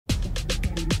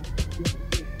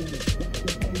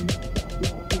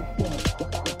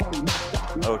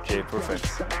Okay, perfect.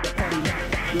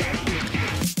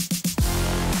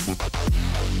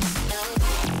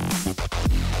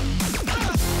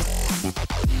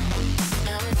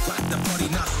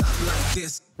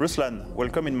 Ruslan,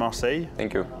 welcome in Marseille.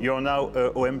 Thank you. You're now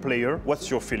an OM player. What's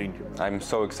your feeling? I'm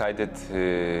so excited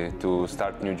to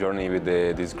start new journey with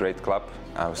this great club.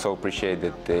 I so appreciate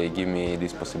that they give me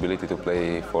this possibility to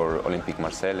play for Olympique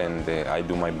Marseille, and I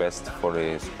do my best for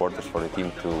the supporters, for the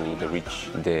team to reach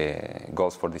the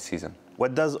goals for this season.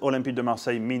 What does Olympique de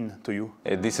Marseille mean to you?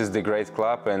 This is the great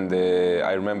club, and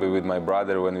I remember with my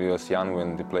brother when we was young,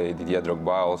 when they played Didier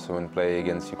Drogba, also when play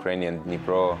against Ukrainian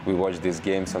Dnipro. We watched these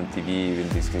games on TV with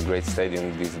this great stadium,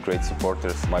 with these great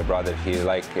supporters. My brother, he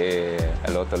liked a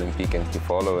lot Olympique and he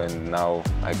follow, and now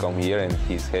I come here and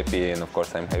he's happy, and of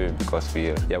course I'm happy because we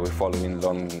following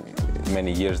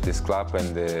many years this club,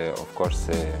 and of course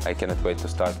I cannot wait to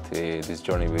start this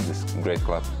journey with this great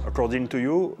club. According to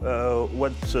you,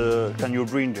 what can you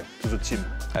bring to the team?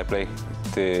 I played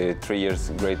 3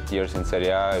 years, great years in Serie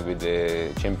A with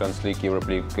the Champions League, Europe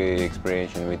League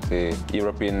experience with the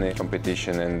European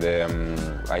competition, and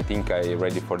I think I'm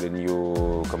ready for the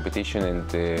new competition, and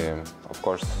of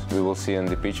course we will see on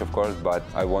the pitch, of course, but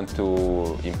I want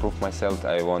to improve myself.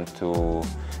 I want to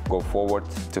go forward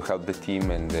to help the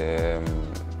team and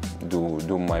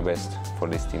do my best for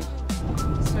this team.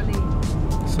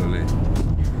 Slowly.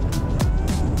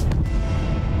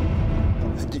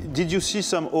 Did you see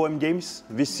some OM games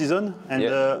this season? And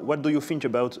yeah. What do you think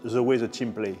about the way the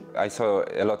team play? I saw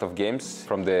a lot of games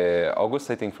from the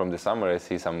August, I think from the summer. I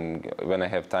see some, when I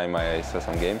have time, I saw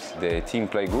some games. The team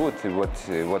play good,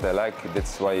 what I like,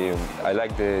 that's why I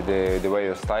like the way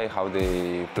of style, how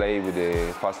they play with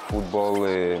the fast football.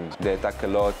 They attack a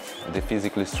lot, they're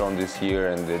physically strong this year,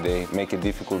 and they make it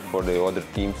difficult for the other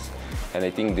teams. And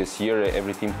I think this year,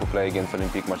 every team who play against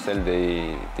Olympique Marseille,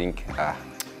 they think,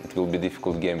 it will be a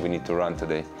difficult game, we need to run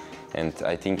today. And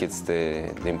I think it's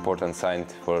the important sign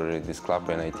for this club,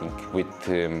 and I think with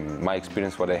my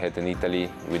experience, what I had in Italy,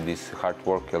 with this hard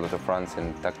work, a lot of runs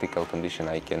and tactical condition,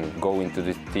 I can go into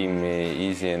the team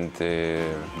easy and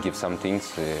give some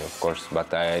things, of course,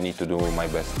 but I need to do my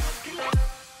best.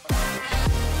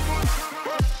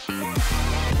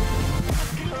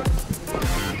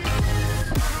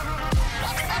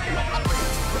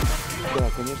 Да,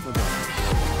 конечно, да.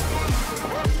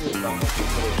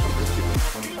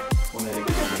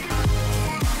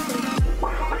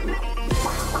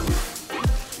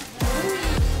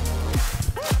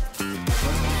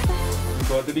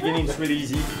 So at the beginning it's really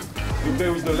easy. You play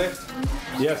with the left?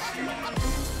 Yes.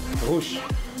 Gauche.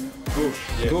 Gauche.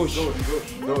 Yes. Gauche.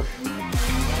 Gauche. Gauche.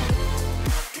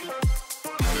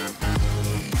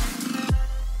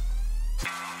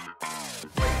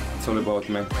 It's all about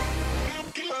me.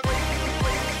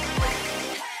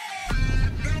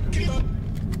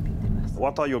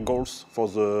 What are your goals for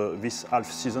this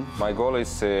half season? My goal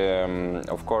is,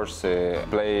 of course,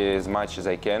 play as much as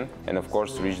I can, and of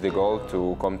course reach the goal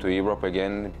to come to Europe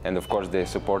again. And of course the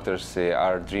supporters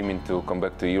are dreaming to come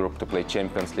back to Europe to play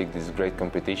Champions League, this great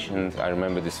competition. I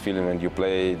remember this feeling when you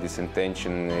play, this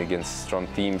intention against strong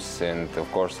teams, and of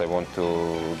course I want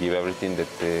to give everything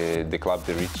that the club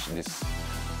to reach this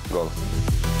goal.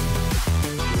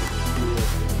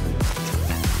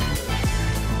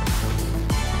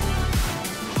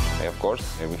 Of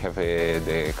course, we have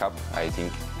the cup, I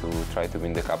think, to try to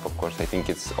win the cup, of course. I think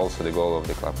it's also the goal of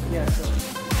the club. Yeah,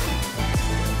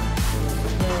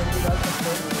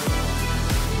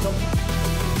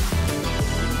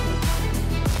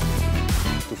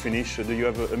 To finish, do you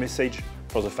have a message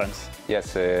for the fans?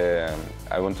 Yes,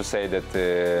 I want to say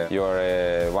that you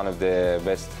are one of the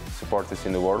best supporters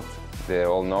in the world. They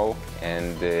all know,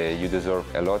 and you deserve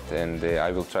a lot, and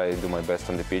I will try to do my best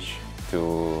on the pitch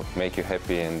to make you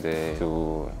happy and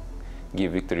to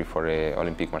give victory for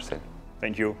Olympique Marseille.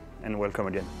 Thank you and welcome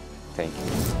again. Thank you.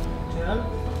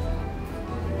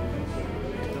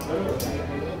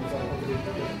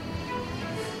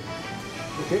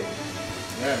 Ok.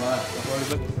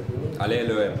 Allez,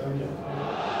 l'OM.